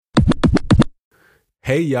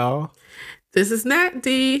Hey y'all, This is Nat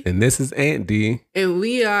D, and this is Aunt D, and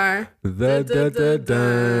we are the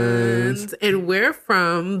Duns, and we're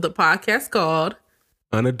from the podcast called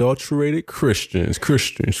unadulterated Christians.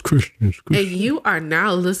 And you are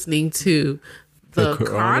now listening to the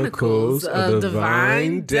Chronicles of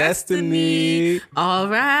Divine Destiny. All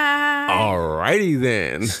right. Alrighty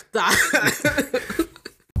then.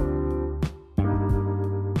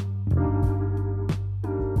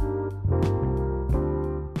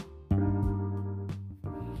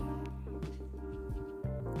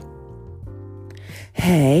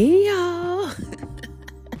 Hey y'all.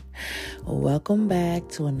 Welcome back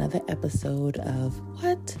to another episode of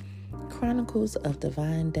What? Chronicles of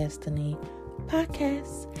Divine Destiny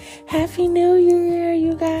podcast. Happy New Year,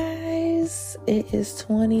 you guys. It is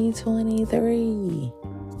 2023.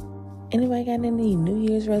 Anybody got any New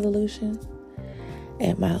Year's resolution?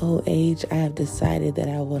 At my old age, I have decided that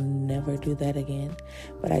I will never do that again.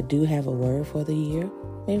 But I do have a word for the year.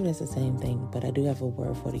 Maybe it's the same thing, but I do have a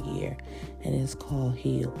word for the year, and it's called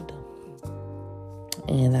healed.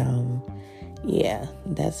 And yeah,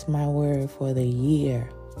 that's my word for the year,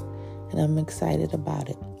 and I'm excited about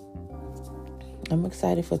it. I'm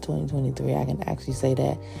excited for 2023. I can actually say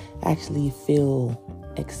that I actually feel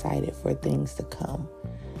excited for things to come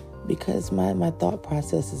because my thought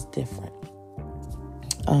process is different.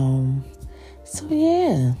 So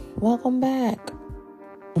yeah, welcome back.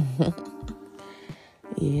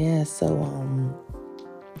 Yeah, so,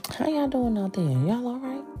 how y'all doing out there? Y'all all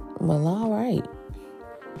right? Well, all right.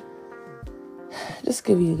 Just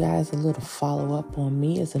give you guys a little follow-up on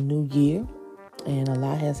me. It's a new year, and a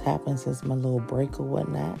lot has happened since my little break or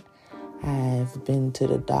whatnot. I've been to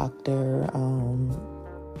the doctor,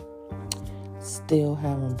 still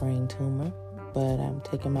having a brain tumor, but I'm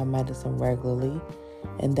taking my medicine regularly,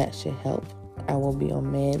 and that should help. I will be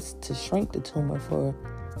on meds to shrink the tumor for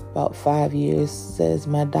about 5 years, says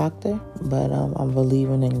my doctor, but I'm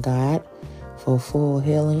believing in God for full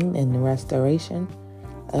healing and the restoration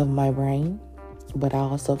of my brain. But I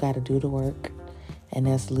also got to do the work, and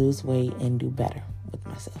that's lose weight and do better with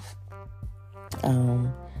myself.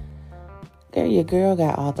 Your girl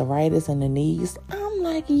got arthritis in the knees. I'm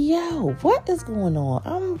like, yo, what is going on?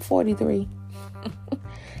 I'm 43.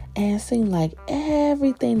 And it seemed like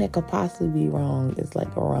everything that could possibly be wrong is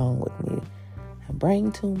like wrong with me. A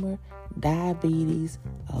brain tumor, diabetes,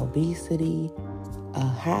 obesity,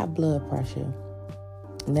 high blood pressure.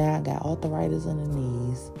 Now I got arthritis in the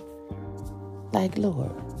knees. Like,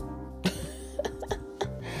 Lord.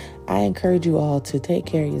 I encourage you all to take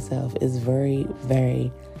care of yourself. It's very,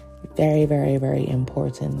 very, very, very, very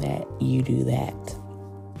important that you do that.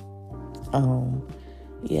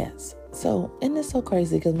 Yes. So, and it's so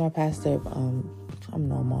crazy because my pastor, I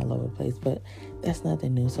know I'm all over the place, but that's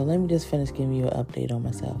nothing new. So let me just finish giving you an update on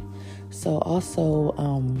myself. So also,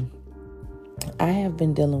 I have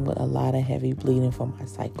been dealing with a lot of heavy bleeding from my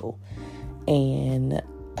cycle. And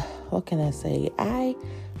what can I say? I'm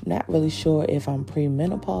not really sure if I'm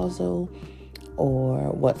premenopausal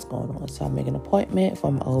or what's going on. So I make an appointment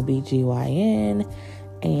from OBGYN,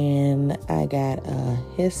 and I got a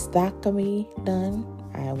hysterectomy done.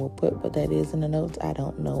 I will put what that is in the notes. I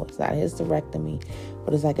don't know. It's not a hysterectomy,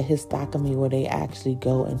 but it's like a hysterectomy where they actually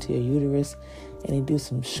go into your uterus and they do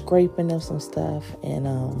some scraping of some stuff. And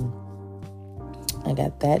I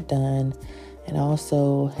got that done. And I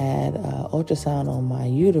also had ultrasound on my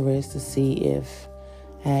uterus to see if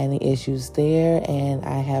I had any issues there. And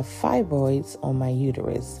I have fibroids on my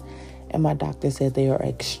uterus. And my doctor said they are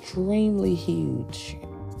extremely huge.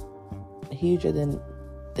 Huger than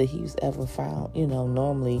that he's ever found. You know,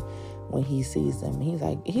 normally when he sees them,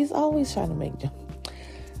 he's always trying to make jokes.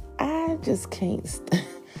 I just can't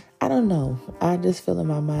I don't know. I just feel in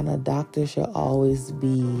my mind a doctor should always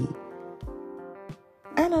be,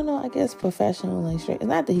 I don't know, I guess professional and straight. It's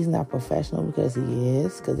not that he's not professional, because he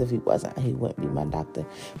is, because if he wasn't, he wouldn't be my doctor.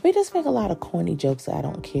 But he just make a lot of corny jokes that I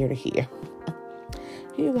don't care to hear.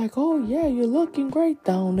 He's like, oh yeah, you're looking great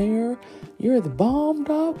down there. You're the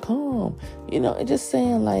bomb.com. You know, it just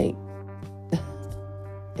saying like,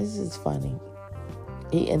 it's just funny.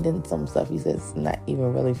 And then some stuff he says not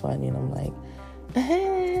even really funny. And I'm like,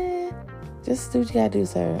 just do what you gotta do,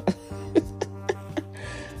 sir.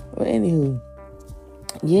 But anywho,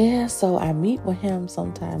 yeah, so I meet with him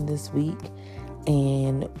sometime this week.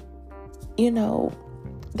 And, you know,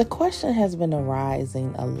 the question has been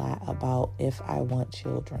arising a lot about if I want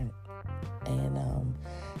children. And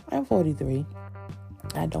I'm 43.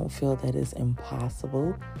 I don't feel that it's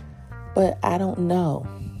impossible, but I don't know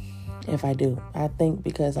if I do. I think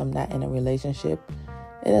because I'm not in a relationship,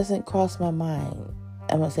 it doesn't cross my mind.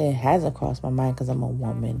 I'm going to say it hasn't crossed my mind because I'm a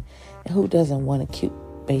woman. And who doesn't want a cute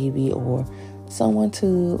baby or someone to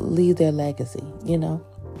leave their legacy, you know?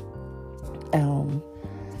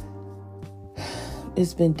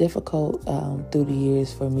 It's been difficult through the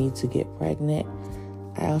years for me to get pregnant.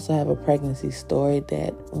 I also have a pregnancy story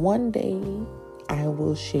that one day I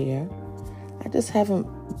will share. I just haven't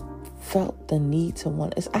felt the need to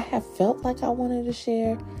want it. I have felt like I wanted to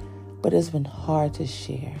share, but it's been hard to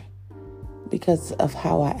share because of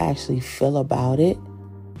how I actually feel about it.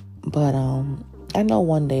 But I know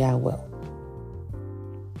one day I will.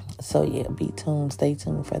 So yeah, stay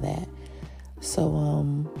tuned for that.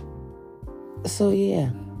 So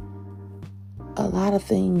yeah, a lot of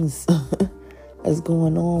things is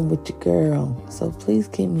going on with your girl. So please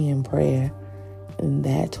keep me in prayer. And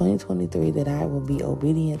that 2023, that I will be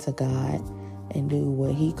obedient to God and do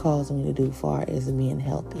what He calls me to do far as being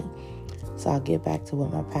healthy. So I'll get back to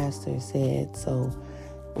what my pastor said. So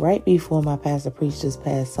right before my pastor preached this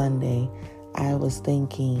past Sunday, I was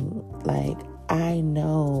thinking, like, I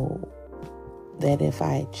know that if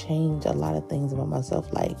I change a lot of things about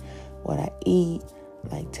myself, like what I eat,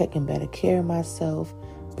 like taking better care of myself,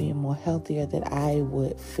 being more healthier, that I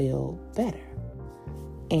would feel better.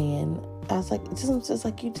 And I was like, it's just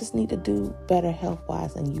like, you just need to do better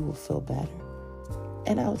health-wise and you will feel better.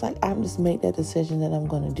 And I was like, I'm just make that decision that I'm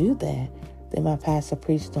going to do that. Then my pastor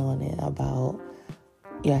preached on it about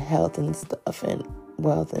your health and stuff and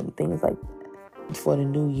wealth and things like that for the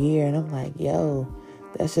new year. And I'm like, yo,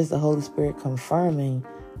 that's just the Holy Spirit confirming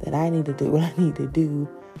that I need to do what I need to do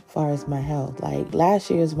as far as my health. Like, last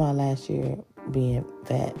year is my last year being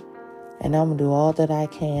fat. And I'm going to do all that I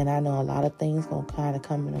can. I know a lot of things going to kind of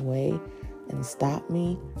come in the way and stop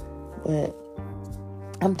me. But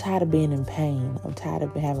I'm tired of being in pain. I'm tired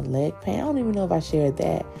of having leg pain. I don't even know if I shared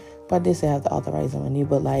that. But I did say I have to authorize on my knee.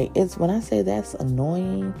 But, like, it's when I say that's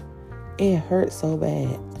annoying, it hurts so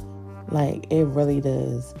bad. Like, it really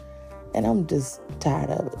does. And I'm just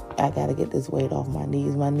tired of it. I got to get this weight off my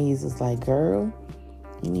knees. My knees is like, girl,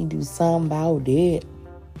 you need to do something about it.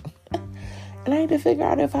 And I need to figure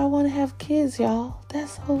out if I want to have kids, y'all.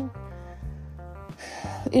 That's so,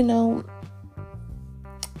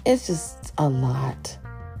 it's just a lot.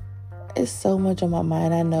 It's so much on my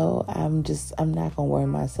mind. I know I'm not going to worry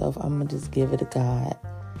myself. I'm going to just give it to God.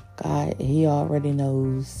 God, He already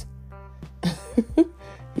knows.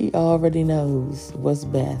 He already knows what's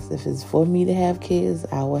best. If it's for me to have kids,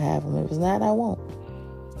 I will have them. If it's not, I won't.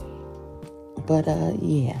 But,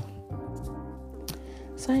 yeah.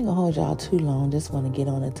 So I ain't gonna hold y'all too long. Just want to get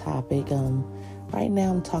on a topic. Right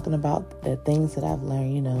now I'm talking about the things that I've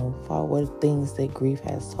learned, for what things that grief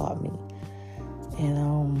has taught me.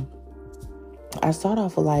 And I start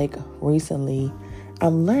off with, like, recently,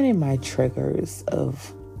 I'm learning my triggers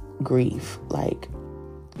of grief. Like,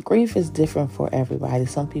 grief is different for everybody.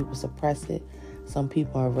 Some people suppress it. Some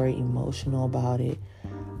people are very emotional about it.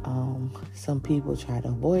 Some people try to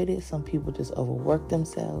avoid it. Some people just overwork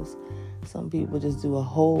themselves. Some people just do a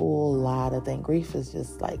whole lot of things. Grief is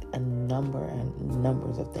just like a number and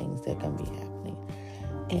numbers of things that can be happening.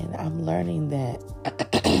 And I'm learning that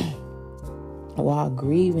while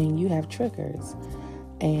grieving, you have triggers.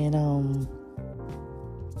 And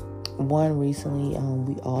one recently,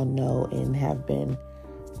 we all know and have been,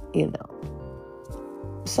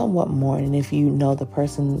 somewhat mourning. If you know the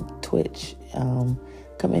person, Twitch,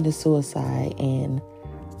 committed suicide, and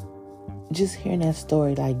just hearing that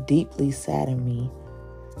story, like, deeply saddened me.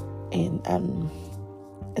 And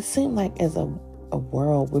it seemed like as a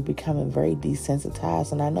world, we're becoming very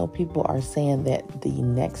desensitized. And I know people are saying that the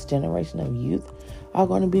next generation of youth are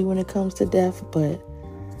going to be when it comes to death, but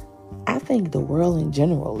I think the world in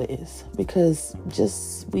general is, because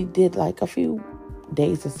we did like a few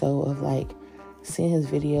days or so of like seeing his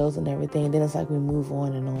videos and everything. And then it's like we move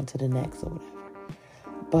on and on to the next or whatever.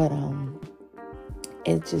 But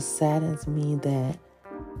it just saddens me that,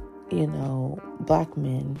 Black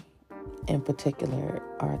men in particular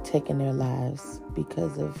are taking their lives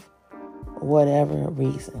because of whatever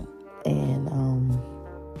reason. And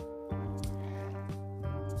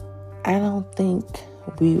I don't think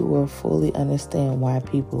we will fully understand why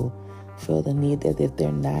people feel the need that if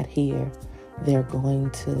they're not here, they're going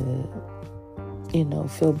to,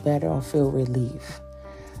 feel better or feel relief.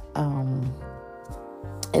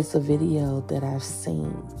 It's a video that I've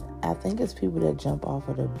seen. I think it's people that jump off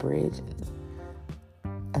of the bridge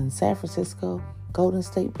in San Francisco, Golden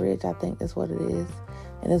State Bridge, I think that's what it is.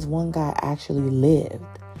 And this one guy actually lived.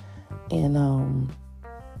 And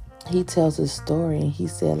he tells his story, and he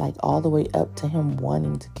said, like, all the way up to him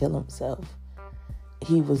wanting to kill himself,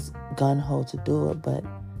 he was gung-ho to do it. But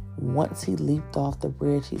once he leaped off the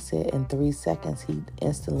bridge, he said in 3 seconds, he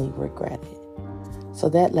instantly regretted. So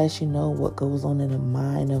that lets you know what goes on in the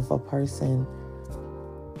mind of a person,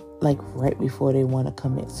 like right before they want to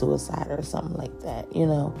commit suicide or something like that. You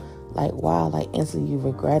know, like, wow, like instantly you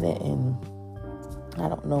regret it. And I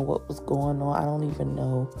don't know what was going on. I don't even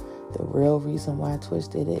know the real reason why Twitch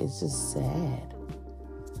did it. It's just sad,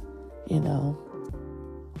 you know.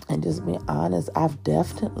 And just being honest, I've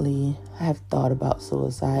definitely have thought about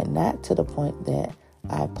suicide, not to the point that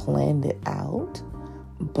I planned it out,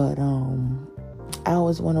 but I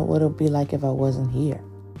always wonder what it would be like if I wasn't here.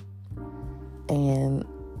 And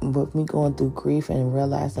with me going through grief and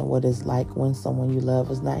realizing what it's like when someone you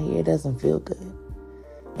love is not here, it doesn't feel good.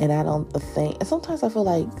 And I don't think, and sometimes I feel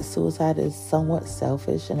like suicide is somewhat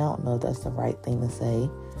selfish, and I don't know if that's the right thing to say,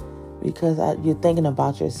 because you're thinking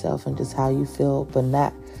about yourself and just how you feel, but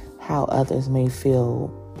not how others may feel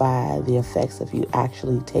by the effects of you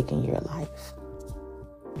actually taking your life.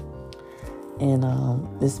 And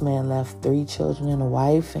this man left 3 children and a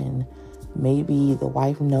wife, and maybe the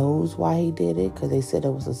wife knows why he did it, because they said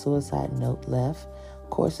there was a suicide note left. Of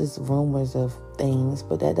course, it's rumors of things,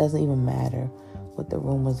 but that doesn't even matter. What the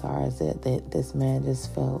rumors are is that this man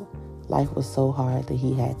just felt life was so hard that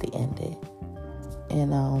he had to end it.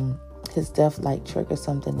 And his death like triggered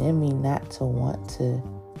something in me, not to want to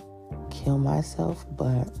kill myself,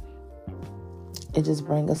 but it just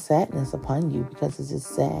brings a sadness upon you, because it's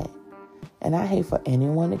just sad. And I hate for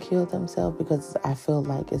anyone to kill themselves, because I feel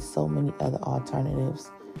like it's so many other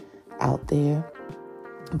alternatives out there.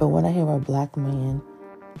 But when I hear a black man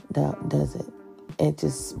that does it, it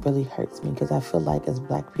just really hurts me, because I feel like as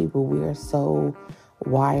black people, we are so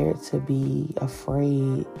wired to be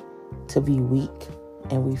afraid to be weak,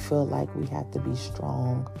 and we feel like we have to be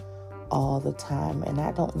strong all the time. And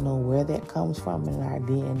I don't know where that comes from in our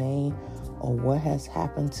DNA or what has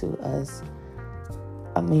happened to us.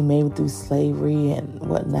 I mean, maybe through slavery and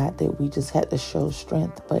whatnot, that we just had to show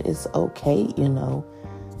strength. But it's okay, you know,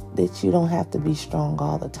 that you don't have to be strong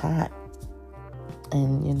all the time.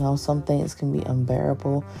 And, you know, some things can be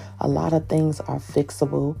unbearable. A lot of things are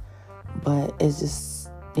fixable, but it's just,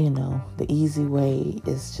 you know, the easy way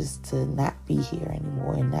is just to not be here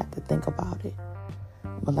anymore and not to think about it.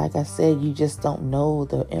 But like I said, you just don't know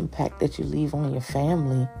the impact that you leave on your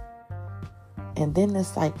family. And then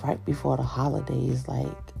it's like right before the holidays, like,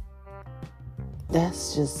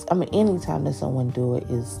 that's just, I mean, anytime that someone do it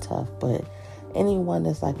is tough, but anyone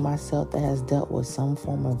that's like myself that has dealt with some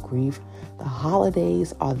form of grief, the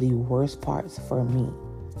holidays are the worst parts for me.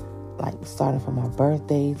 Like starting from my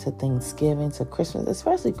birthday to Thanksgiving to Christmas,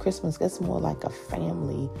 especially Christmas, gets more like a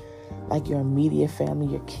family, like your immediate family,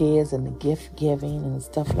 your kids, and the gift giving and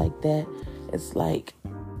stuff like that. It's like,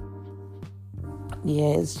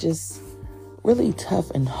 yeah, it's just really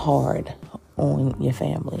tough and hard on your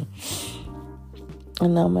family.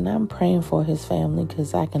 And I'm praying for his family,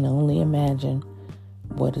 because I can only imagine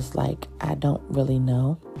what it's like. I don't really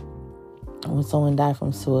know when someone died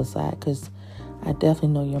from suicide, because I definitely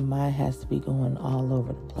know your mind has to be going all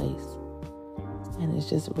over the place. And it's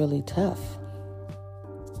just really tough.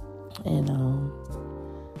 And,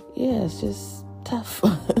 yeah, it's just tough.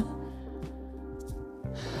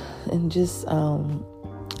 And just,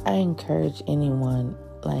 I encourage anyone,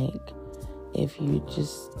 like, if you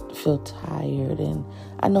just feel tired, and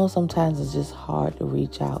I know sometimes it's just hard to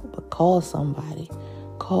reach out, but call somebody.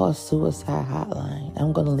 Call a suicide hotline.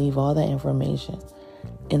 I'm going to leave all that information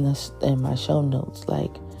in my show notes.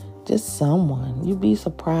 Like, just someone. You'd be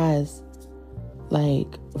surprised, like,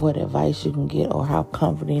 what advice you can get or how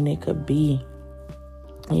comforting it could be.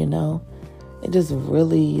 You know? It just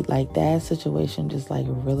really, like, that situation just, like,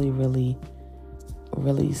 really, really,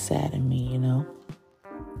 really saddened me, you know?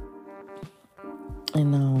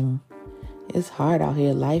 And it's hard out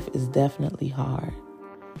here. Life is definitely hard,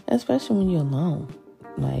 especially when you're alone.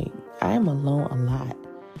 Like, I'm alone a lot.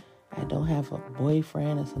 I don't have a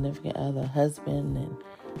boyfriend, a significant other, husband, and,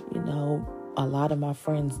 you know, a lot of my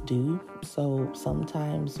friends do. So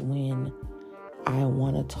sometimes when I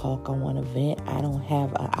want to talk, I want to vent, I don't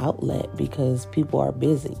have an outlet, because people are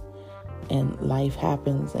busy and life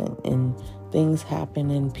happens and things happen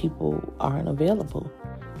and people aren't available.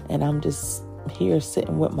 And I'm just here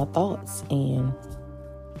sitting with my thoughts, and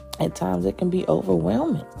at times it can be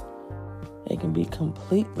overwhelming. It can be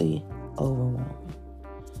completely overwhelming.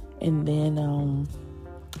 And then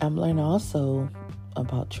I'm learning also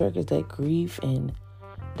about triggers that grief and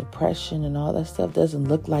depression and all that stuff doesn't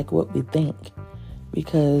look like what we think.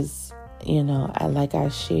 Because, you know, I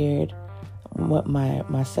shared what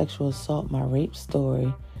my sexual assault, my rape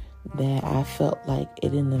story, that I felt like it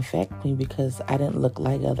didn't affect me because I didn't look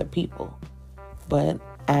like other people. But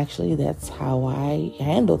actually, that's how I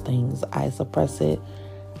handle things. I suppress it.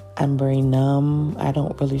 I'm very numb. I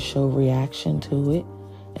don't really show reaction to it.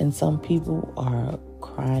 And some people are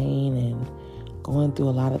crying and going through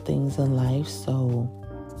a lot of things in life, so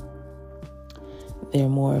they're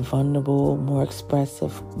more vulnerable, more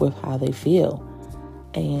expressive with how they feel.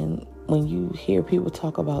 And when you hear people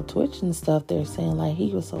talk about Twitch and stuff, they're saying like,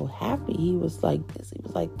 he was so happy, he was like this, he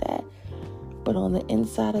was like that. But on the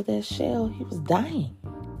inside of that shell, he was dying.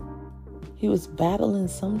 He was battling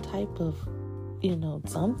some type of,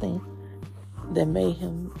 something that made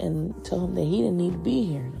him and told him that he didn't need to be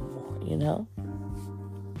here no more,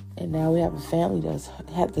 And now we have a family that's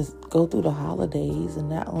had to go through the holidays and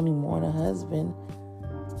not only mourn a husband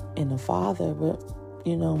and a father, but,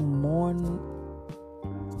 mourn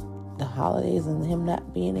the holidays and him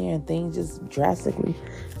not being there and things just drastically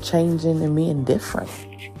changing and being different,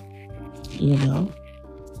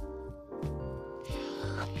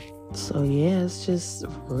 So, yeah, it's just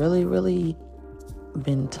really, really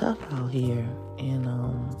been tough out here.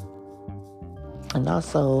 And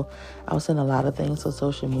also, I was seeing a lot of things on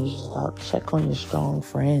social media about check on your strong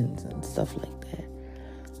friends and stuff like that.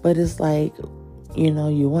 But it's like, you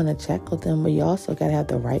want to check with them, but you also got to have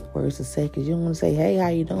the right words to say, because you don't want to say, hey, how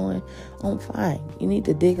you doing? I'm fine. You need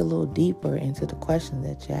to dig a little deeper into the question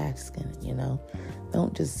that you're asking,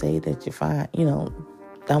 Don't just say that you're fine,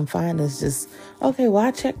 I'm fine. It's just, okay, well,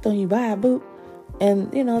 I checked on you, bye, boop.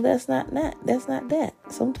 And, that's not that.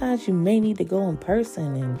 Sometimes you may need to go in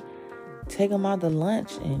person and take them out to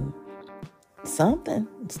lunch and something.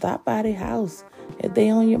 Stop by their house. If they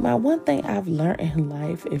on your mind. One thing I've learned in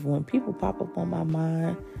life is when people pop up on my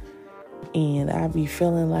mind and I be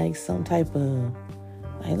feeling like some type of,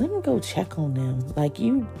 like, let me go check on them. Like,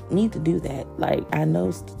 you need to do that. Like, I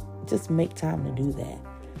know, just make time to do that.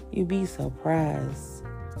 You'd be surprised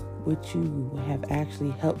what you have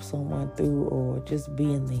actually helped someone through or just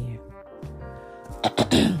being there.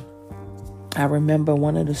 I remember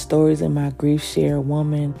one of the stories in my grief share, a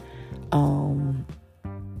woman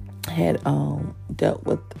had dealt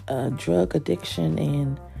with drug addiction,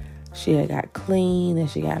 and she had got clean and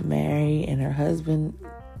she got married, and her husband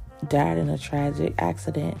died in a tragic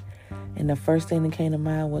accident. And the first thing that came to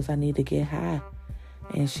mind was, I need to get high.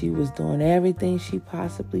 And she was doing everything she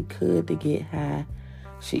possibly could to get high.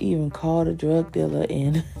 She even called a drug dealer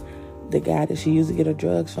and the guy that she used to get her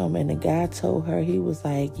drugs from, and the guy told her, he was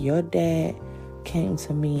like, your dad came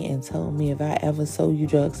to me and told me if I ever sold you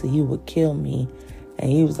drugs that he would kill me.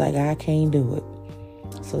 And he was like, I can't do it.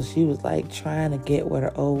 So she was like trying to get with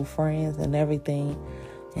her old friends and everything.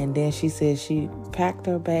 And then she said she packed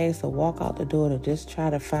her bags to walk out the door to just try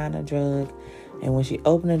to find a drug. And when she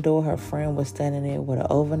opened the door, her friend was standing there with an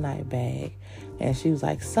overnight bag. And she was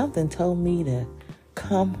like, something told me to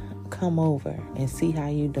come over and see how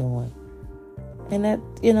you doing. And that,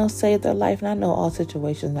 saved their life. And I know all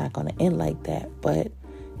situations not going to end like that. But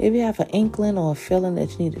if you have an inkling or a feeling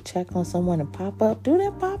that you need to check on someone and pop up, do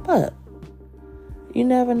that pop up. You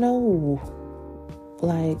never know,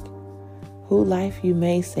 like, who life you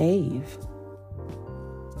may save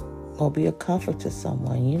or be a comfort to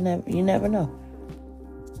someone. You never know.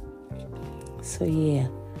 So, yeah.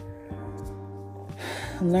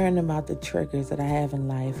 I'm learning about the triggers that I have in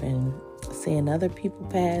life, and seeing other people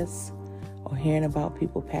pass or hearing about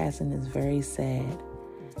people passing is very sad.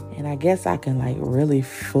 And I guess I can really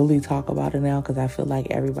fully talk about it now because I feel like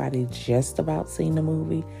everybody just about seen the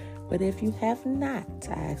movie. But if you have not,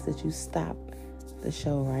 I ask that you stop the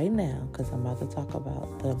show right now because I'm about to talk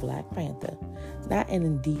about the Black Panther. Not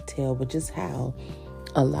in detail, but just how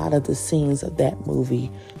a lot of the scenes of that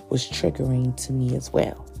movie was triggering to me as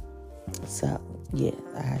well. So, yeah,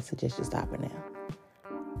 I suggest you stop it now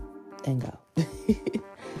and go.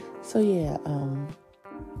 So, yeah,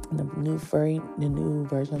 the new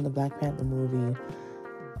version of the Black Panther movie,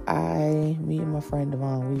 me and my friend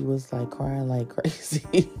Devon, we was crying like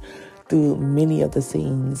crazy through many of the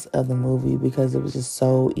scenes of the movie because it was just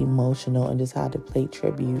so emotional, and just how to pay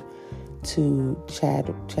tribute to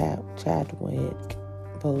Chadwick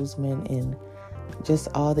Boseman and just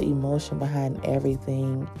all the emotion behind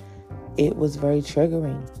everything. It was very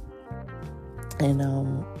triggering. And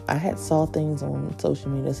I had saw things on social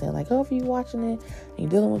media saying if you're watching it and you're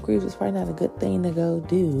dealing with grief, it's probably not a good thing to go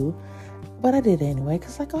do. But I did it anyway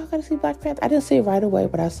because I gotta see Black Panther. I didn't see it right away,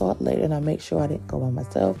 but I saw it later, and I make sure I didn't go by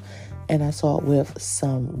myself, and I saw it with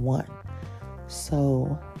someone.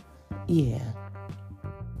 So, yeah.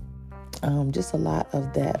 Just a lot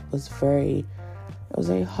of that was very It was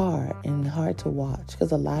very hard and hard to watch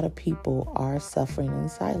because a lot of people are suffering in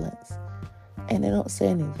silence and they don't say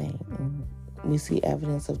anything. And we see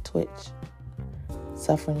evidence of Twitch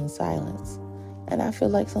suffering in silence. And I feel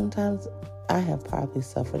like sometimes I have probably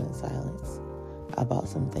suffered in silence about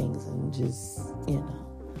some things and just,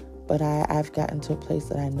 but I've gotten to a place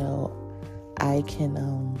that I know I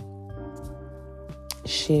can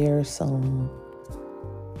share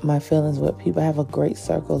my feelings with people. I have a great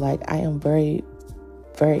circle. Like, I am very,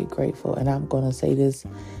 very grateful, and I'm going to say this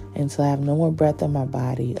until I have no more breath in my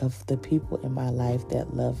body, of the people in my life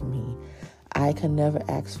that love me. I can never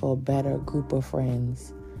ask for a better group of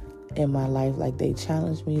friends in my life. Like, they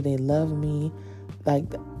challenge me, they love me. Like,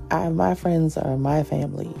 my friends are my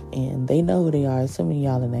family, and they know who they are. So many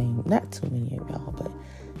of y'all name, not too many of y'all, but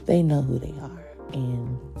they know who they are,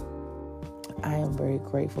 and I am very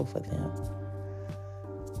grateful for them.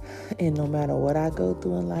 And no matter what I go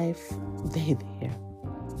through in life, they there.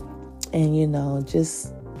 And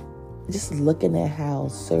just looking at how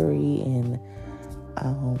Suri and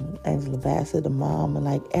Angela Bassett, the mom, and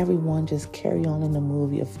like everyone just carry on in the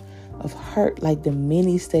movie of hurt, like the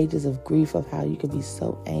many stages of grief, of how you can be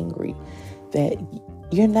so angry that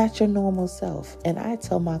you're not your normal self. And I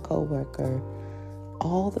tell my coworker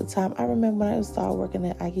all the time, I remember when I started working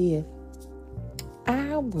at IKEA,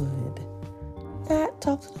 I would not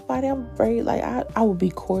talk to nobody. I'm very, like, I would be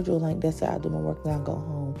cordial, like that's how I do my work, and I go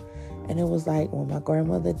home. And it was like when my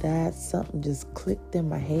grandmother died, something just clicked in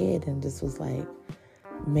my head and just was like,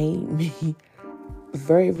 made me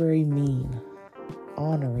very, very mean,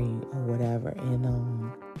 ornery or whatever.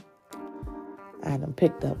 And I done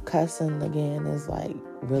picked up cussing again. It's like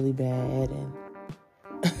really bad, and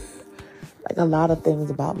like a lot of things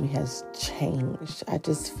about me has changed. I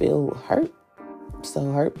just feel hurt.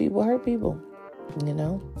 So hurt people,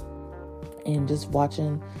 and just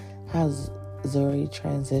watching how Zuri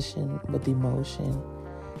transitioned with emotion,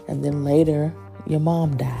 and then later your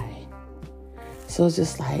mom died. So it's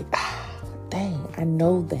just like, dang, I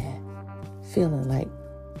know that feeling. Like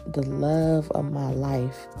the love of my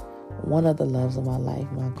life, one of the loves of my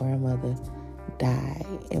life, my grandmother died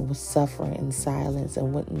and was suffering in silence,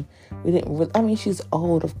 and she's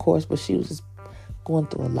old, of course, but she was just going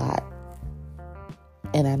through a lot.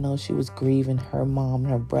 And I know she was grieving her mom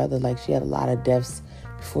and her brother. Like, she had a lot of deaths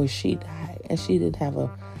before she died. And she didn't have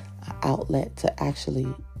a outlet to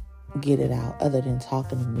actually get it out other than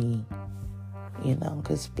talking to me.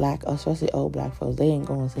 Because especially old black folks, they ain't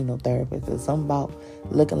going to see no therapist. There's something about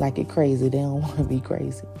looking like you're crazy. They don't want to be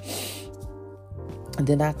crazy. And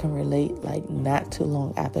then I can relate, like, not too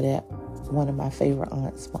long after that, one of my favorite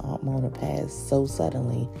aunts, my Aunt Mona, passed so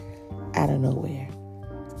suddenly out of nowhere.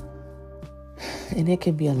 And it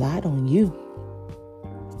can be a lot on you.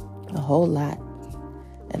 A whole lot.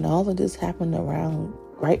 And all of this happened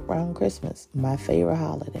right around Christmas. My favorite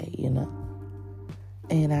holiday,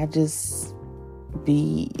 And I just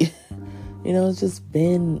it's just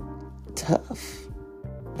been tough.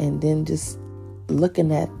 And then just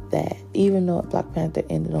looking at that, even though Black Panther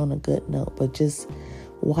ended on a good note, but just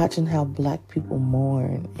watching how Black people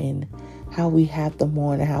mourn and how we have to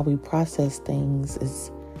mourn and how we process things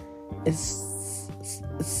is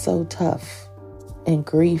so tough. And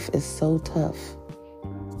grief is so tough.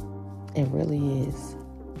 It really is.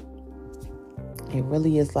 It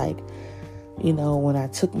really is. Like, when I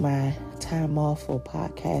took my time off for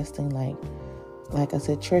podcasting, like I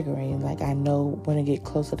said, triggering. Like, I know when I get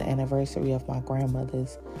closer to the anniversary of my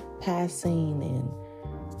grandmother's passing and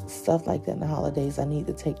stuff like that in the holidays, I need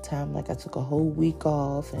to take time. Like, I took a whole week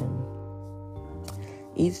off, and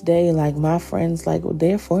each day, like, my friends, like, were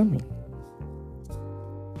there for me.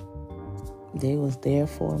 They was there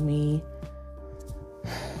for me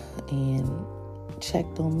and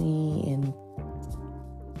checked on me, and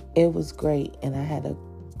it was great. And I had a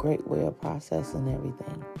great way of processing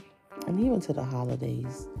everything. And even to the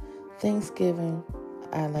holidays, Thanksgiving,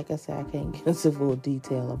 like I said, I can't get into full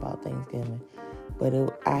detail about Thanksgiving, but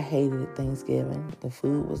I hated Thanksgiving. The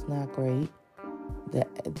food was not great.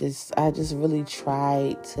 I just really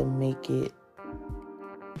tried to make it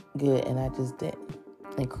good, and I just didn't.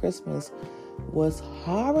 And Christmas was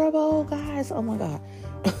horrible, guys. Oh my God.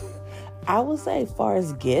 I would say, as far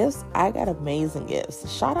as gifts, I got amazing gifts.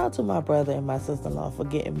 Shout out to my brother and my sister-in-law for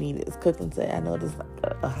getting me this cooking set. I know this is like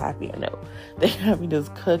a happier note. They got me this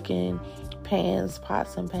cooking pans,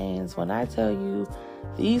 pots and pans. When I tell you,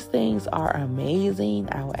 these things are amazing.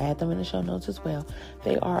 I will add them in the show notes as well.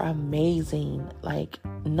 They are amazing. Like,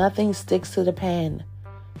 nothing sticks to the pan.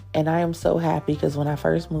 And I am so happy because when I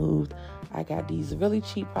first moved, I got these really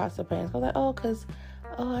cheap pots and pans. I was like, because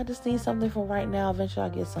oh, I just need something for right now. Eventually I'll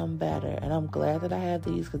get something better. And I'm glad that I have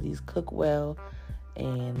these because these cook well.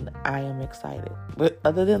 And I am excited. But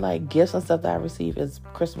other than like gifts and stuff that I received,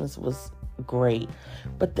 Christmas was great.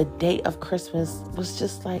 But the day of Christmas was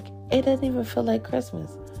just like, it didn't even feel like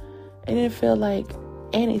Christmas. It didn't feel like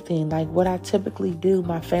anything like what I typically do.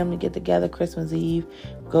 My family get together Christmas Eve,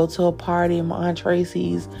 go to a party in my Aunt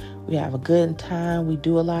Tracy's. We have a good time. We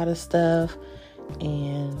do a lot of stuff.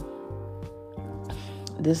 And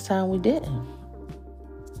this time we didn't.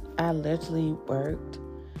 I literally worked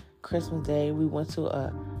Christmas Day. We went to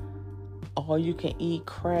a all-you-can-eat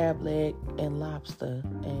crab leg and lobster.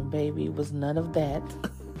 And baby, it was none of that.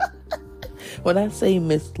 When I say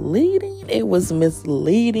misleading, it was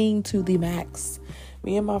misleading to the max.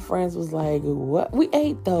 Me and my friends was like, what? We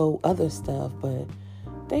ate, though, other stuff, but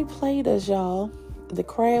they played us, y'all. The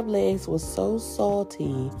crab legs was so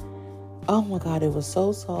salty. Oh, my God, it was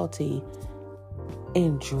so salty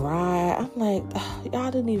and dry. I'm like,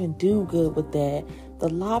 y'all didn't even do good with that. The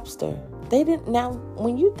lobster, they didn't. Now,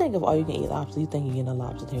 when you think of all you can eat lobster, you think you're getting a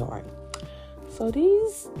lobster tail, right? So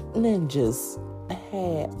these ninjas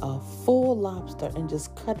had a full lobster and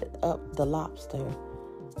just cut it up the lobster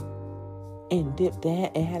and dipped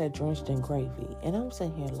that and had it drenched in gravy. And I'm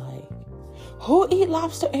sitting here like, who eat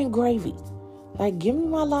lobster in gravy? Like, give me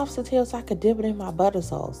my lobster tail so I could dip it in my butter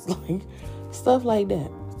sauce. Like, stuff like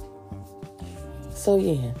that. So,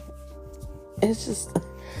 yeah. It's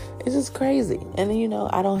just crazy. And, you know,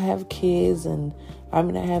 I don't have kids. And I'm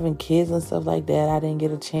not having kids and stuff like that. I didn't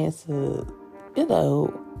get a chance to, you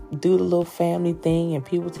know, do the little family thing and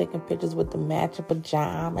people taking pictures with the matching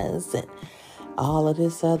pajamas and all of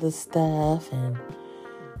this other stuff. And,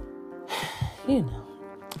 you know,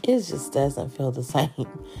 it just doesn't feel the same,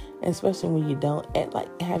 especially when you don't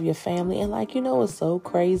have your family. And like, you know, what's so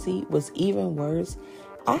crazy, what's even worse,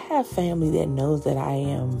 I have family that knows that I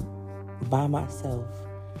am by myself.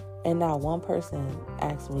 And not one person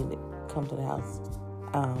asked me to come to the house.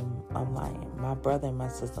 I'm lying. My brother and my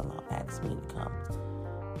sister-in-law asked me to come.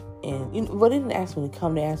 And, you know, but they didn't ask me to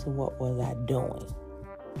come. They asked me what was I doing.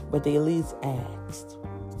 But they at least asked.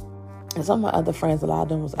 And some of my other friends, a lot of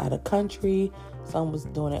them was out of country. Some was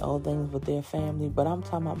doing their own things with their family. But I'm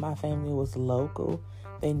talking about my family was local.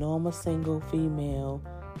 They know I'm a single female.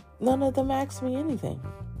 None of them asked me anything.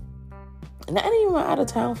 Not even my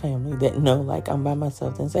out-of-town family that know, like, I'm by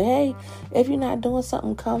myself and say, hey, if you're not doing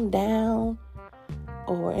something, come down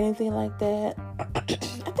or anything like that.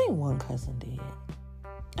 I think one cousin did.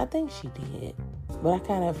 I think she did. But I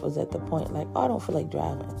kind of was at the point like, oh, I don't feel like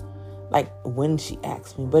driving. Like, when she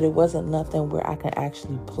asked me. But it wasn't nothing where I can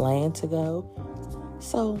actually plan to go.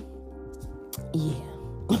 So, yeah.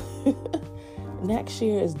 Next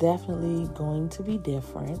year is definitely going to be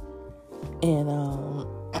different. And,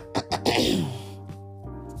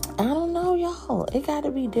 I don't know, y'all. It got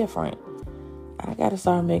to be different. I got to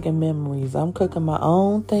start making memories. I'm cooking my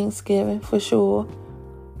own Thanksgiving for sure.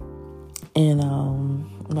 And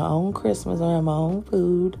my own Christmas. I have my own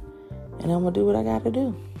food. And I'm going to do what I got to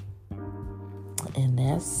do. And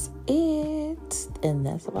that's it. And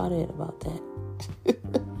that's about it about that.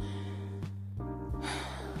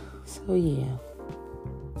 So, yeah.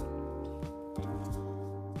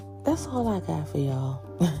 That's all I got for y'all.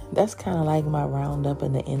 That's kind of like my roundup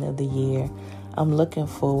in the end of the year. I'm looking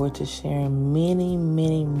forward to sharing many,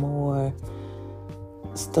 many more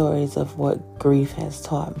stories of what grief has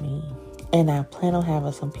taught me. And I plan on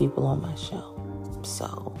having some people on my show.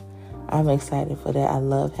 So I'm excited for that. I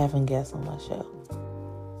love having guests on my show.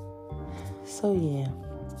 So yeah,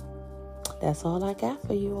 that's all I got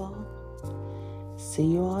for you all. See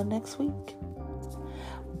you all next week.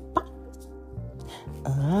 Bye.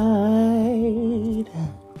 All right.